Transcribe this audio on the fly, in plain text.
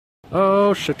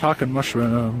those shiitake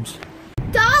mushrooms.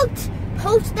 Don't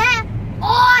post that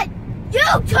on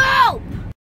YouTube!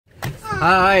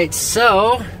 Alright,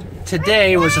 so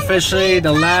today was officially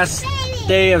the last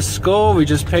day of school. We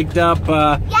just picked up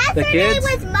the kids. Yesterday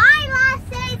was my last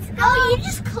day of school. Oh, you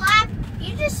just clapped.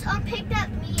 You just picked up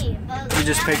me. We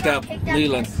just picked up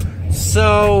Leland.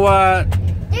 So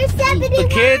the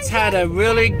kids had a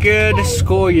really good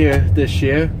school year this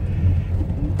year.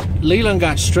 Leland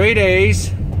got straight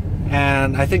A's,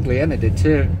 and I think Leanna did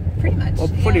too. Pretty much. Well,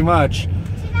 pretty much.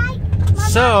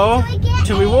 So,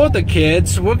 to reward the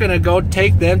kids, we're gonna go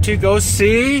take them to go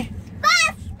see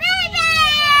Boss Baby!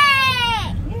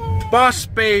 Boss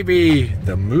Baby,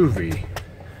 the movie,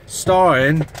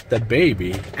 starring the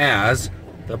baby as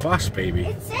the Boss Baby.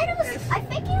 It said it was, I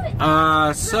think it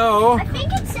I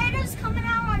think it said it was coming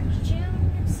out on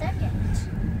June 2nd.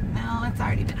 No, it's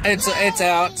already been out. It's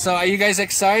out. So, are you guys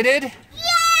excited? Yeah!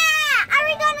 Are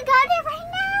we gonna go there right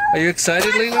now? Are you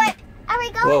excited, Leland? Are we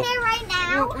going there right now?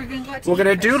 We're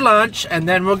gonna do lunch, and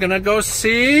then we're gonna go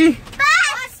see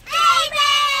Boss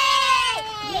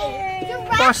Baby!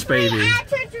 Boss Baby.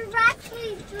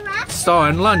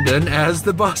 Starring London as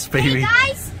the Boss Baby. Hey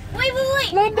guys, wait.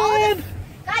 London!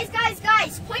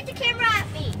 Guys, point the camera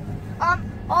at me.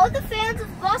 All the fans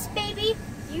of Boss Baby,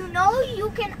 you know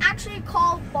you can actually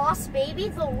call Boss Baby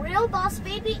the real Boss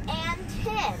Baby and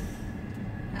him.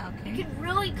 Okay. You can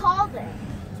really call them.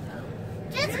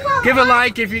 Just call Give a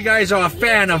like if you guys are a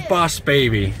fan of Boss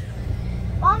Baby.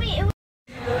 Mommy,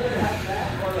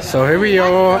 So here we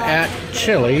are at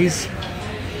Chili's.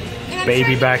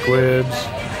 Baby back ribs.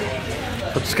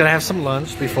 We're just gonna have some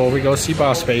lunch before we go see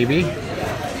Boss Baby.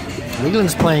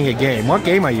 Leland's playing a game. What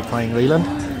game are you playing, Leland?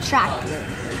 Tractor.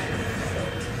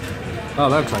 Oh,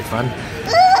 that looks like fun.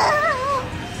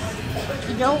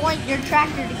 You don't want your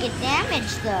tractor to get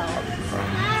damaged, though.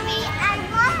 Mommy, I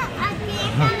want a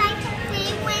game that I can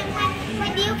play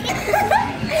when you can.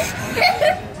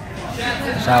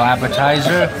 So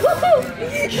appetizer,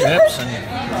 chips, and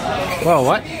whoa,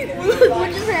 what? Look what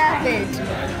just happened.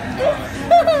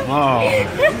 Oh,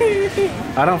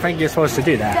 I don't think you're supposed to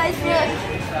do that. Guys, look.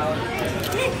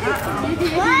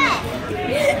 What?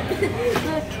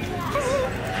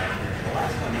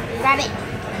 Grab it.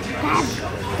 Grab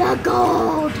the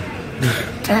gold.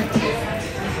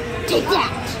 Take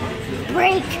that.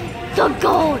 Break the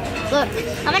gold. Look,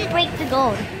 I'm gonna break the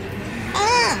gold.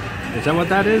 Is that what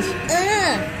that is?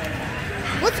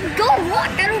 What's gold? What?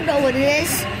 I don't know what it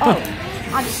is. Oh,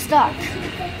 I'm stuck.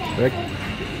 Rick,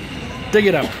 dig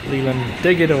it up, Leland.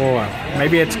 Dig it all up.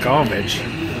 Maybe it's garbage.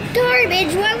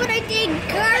 Garbage? Why would I dig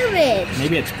garbage?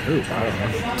 Maybe it's poop. I don't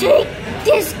know. Take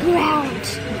this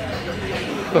ground.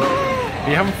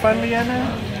 You having fun,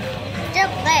 Leanna?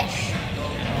 Delish.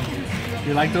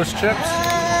 You like those chips?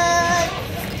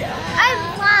 I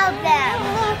love them.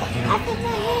 I put my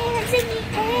hands in the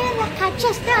air like I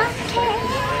just don't care.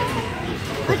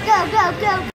 Let's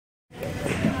go.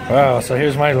 Wow, so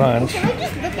here's my lunch. Can we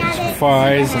just look at it?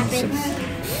 Fries and some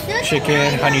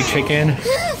chicken, honey chicken.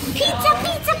 Pizza.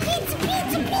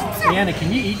 Leanna,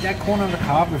 can you eat that corn on the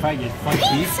cob without your front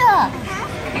teeth? Pizza.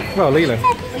 Well, Leland,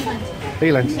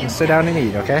 sit down and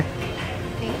eat, okay?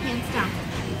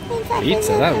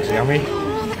 Pizza, that was yummy.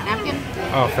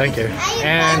 Oh, thank you.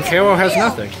 And Carol has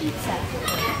nothing.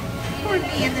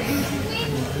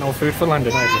 No food for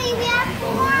London either. Daddy, we have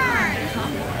corn.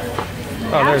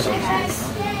 Oh, there's one.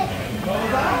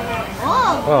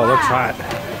 Oh, looks hot. Is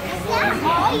that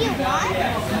all you want?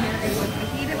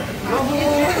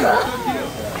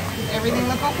 Everything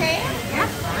look okay? Yeah.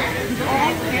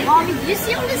 Mommy, do you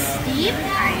see all this steam?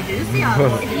 I do see all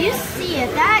this. If you see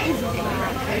it, that is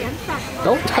big.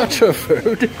 Don't touch her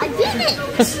food. I didn't.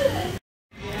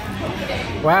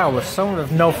 Wow, with someone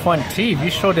with no front teeth,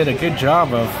 you sure did a good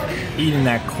job of eating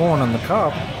that corn on the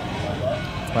cob.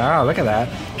 Wow, look at that.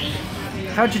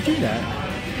 How'd you do that?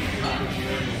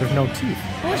 With no teeth.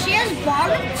 Well, she has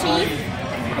bottom teeth.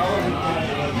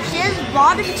 She has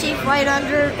bottom teeth right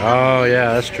under. Oh,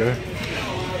 yeah, that's true.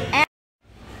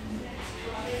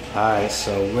 Alright,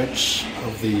 so which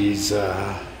of these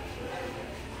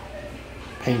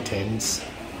paintings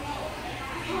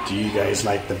do you guys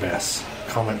like the best?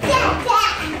 Comment below.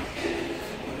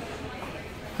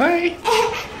 Hey!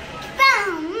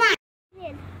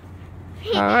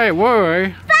 Alright, where are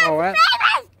we? Oh, at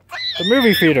the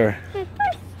movie theater.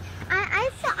 I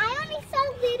only saw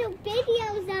little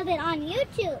videos of it on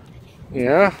YouTube.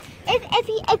 Yeah?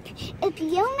 If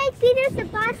you make videos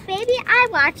of Boss Baby, I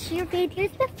watched your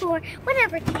videos before,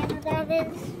 whatever channel that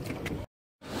is.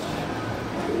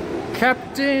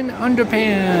 Captain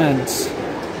Underpants.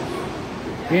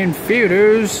 in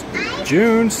theaters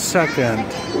June 2nd.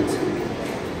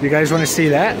 You guys want to see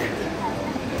that?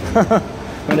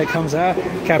 When it comes out,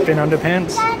 Captain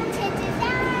Underpants.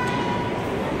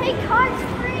 Hey, car's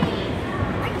free.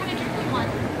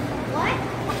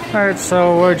 What? Alright,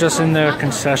 so we're just in the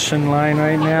concession line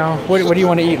right now. What do you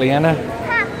want to eat, Leanna?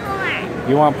 Popcorn.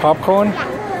 You want popcorn?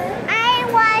 I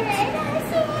want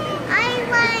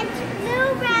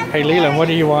blue raspberry. Hey Leland, what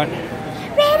do you want?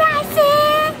 Red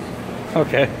icing.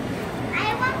 Okay.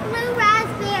 I want blue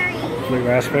raspberry. Blue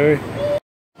raspberry.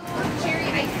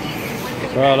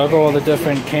 Well, look at all the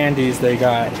different candies they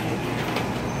got.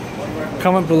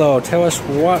 Comment below. Tell us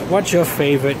what's your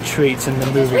favorite treats in the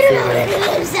movie theater.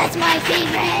 That's my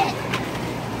favorite.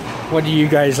 What do you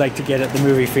guys like to get at the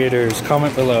movie theaters?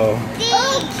 Comment below.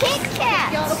 The Kit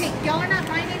Kat. Y'all are not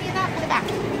buying any of that? Put it back.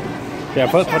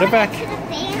 Yeah, put it back.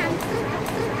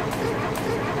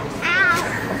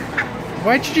 Ow.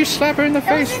 Why did you slap her in the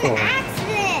face It for? was an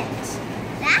accident.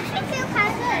 That actually feels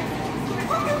kind of good.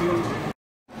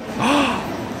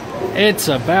 It's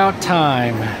about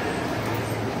time.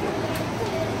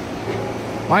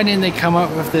 Why didn't they come up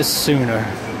with this sooner?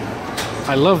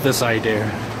 I love this idea.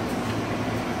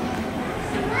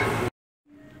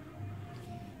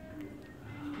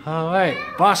 Alright,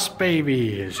 Boss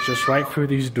Baby is just right through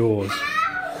these doors.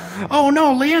 Oh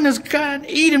no, Leanna's got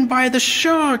eaten by the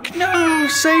shark! No,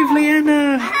 save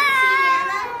Leanna!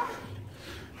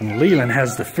 And Leland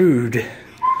has the food.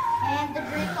 And the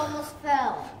drink almost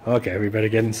fell. Okay, we better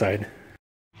get inside.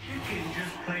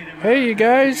 Hey, you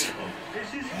guys.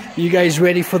 You guys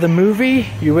ready for the movie?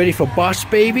 You ready for Boss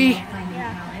Baby?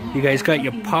 Yeah. You guys got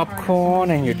your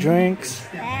popcorn and your drinks?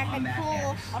 And the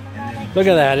cool. Look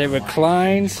at that, it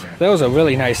reclines. Those are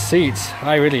really nice seats.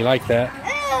 I really like that.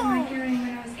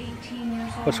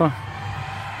 What's wrong?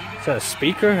 Is that a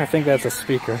speaker? I think that's a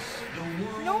speaker.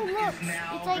 No, look.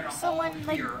 It's like someone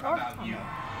like burped on it.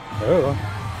 Oh.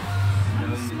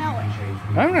 Smell it.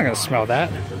 I'm not gonna smell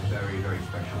that.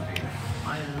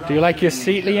 Do you like your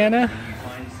seat, Leanna?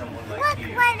 Look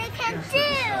what it can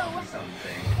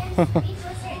do.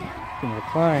 Can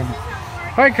recline.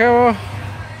 Hi, Carol.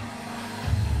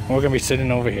 We're gonna be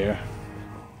sitting over here.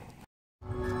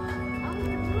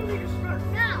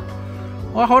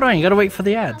 Well, hold on. You gotta wait for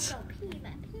the ads.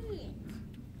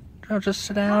 Oh, just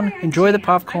sit down. Enjoy the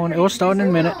popcorn. It will start in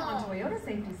a minute.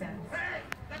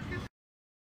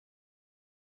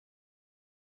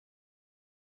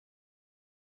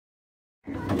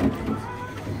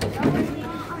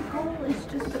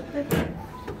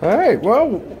 All right.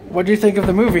 Well, what do you think of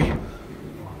the movie?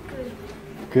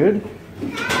 Good.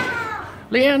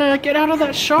 Leanna, get out of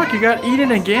that shark. You got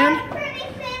eaten again?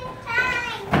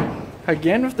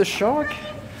 Again with the shark?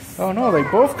 Oh no, they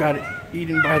both got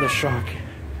eaten by the shark.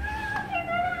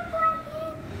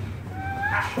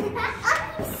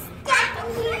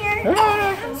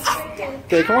 Ah.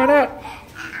 Okay, come on out.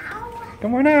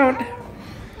 Come on out.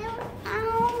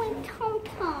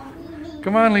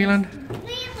 Come on, Leland.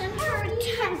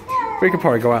 We could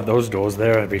probably go out those doors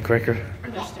there. It'd be quicker.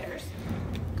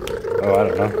 Oh, I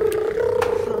don't know.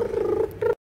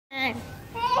 I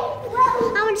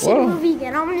want to see the movie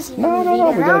again. I want to see the movie again.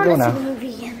 No, we gotta go now.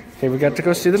 Movie Okay, we got to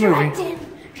go see the movie.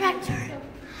 Tractor.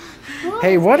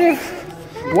 Hey, what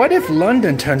if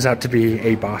London turns out to be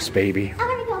a Boss Baby? I'm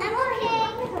gonna go. I'm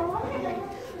okay.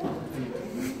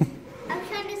 I'm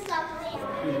trying to stop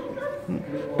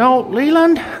Leland. No,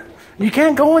 Leland, you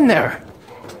can't go in there.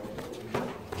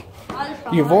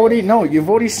 You've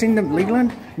already seen the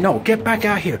Leland. No, get back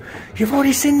out here. You've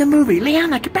already seen the movie.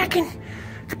 Leanna, get back in.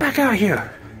 Get back out here.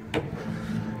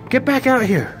 Get back out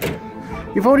here.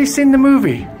 You've already seen the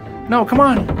movie. No, come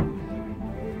on.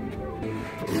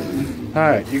 All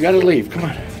right, you gotta leave. Come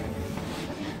on. All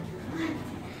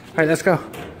right, let's go.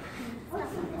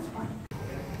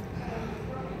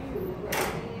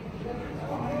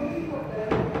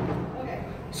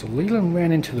 So Leland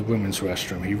ran into the women's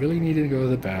restroom. He really needed to go to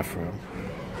the bathroom.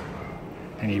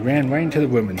 And he ran right into the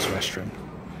women's restroom.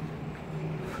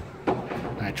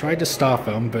 I tried to stop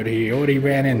him, but he already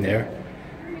ran in there.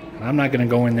 And I'm not going to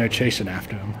go in there chasing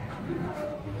after him.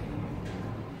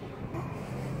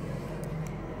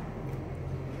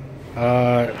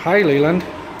 Hi, Leland. I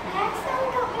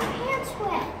accidentally got my pants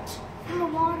wet from the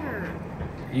water.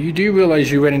 You do realize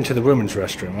you ran into the women's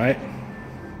restroom, right? I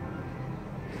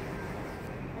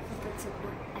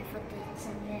thought that's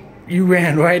in there. You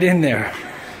ran right in there.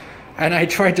 And I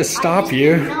tried to stop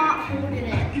you. Not holding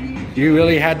it. You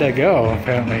really had to go,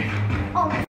 apparently.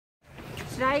 Oh.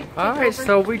 Alright,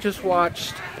 so we just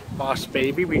watched Boss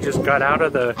Baby. We just got out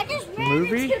of the I just ran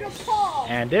movie. into the pole.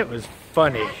 And it was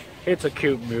funny. It's a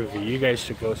cute movie. You guys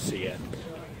should go see it.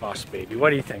 boss baby.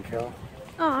 What do you think, Carol?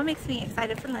 Oh, it makes me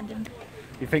excited for London.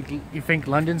 You think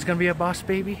London's gonna be a boss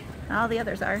baby? All the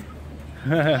others are.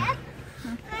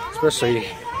 Especially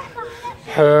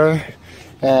her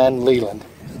and Leland.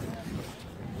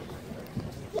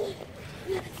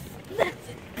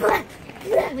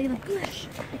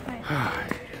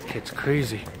 It's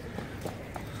crazy.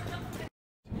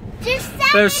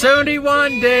 There's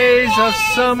 71 days of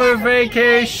summer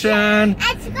vacation.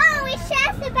 Let's go. It's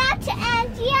just about to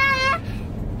end. Yeah.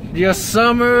 Your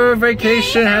summer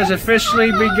vacation has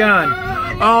officially begun.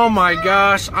 Oh my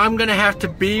gosh, I'm gonna have to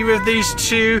be with these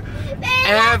two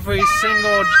every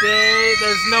single day.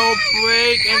 There's no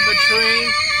break in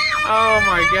between. Oh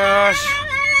my gosh.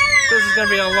 This is gonna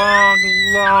be a long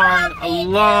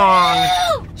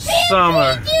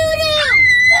summer.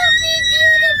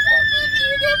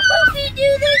 Do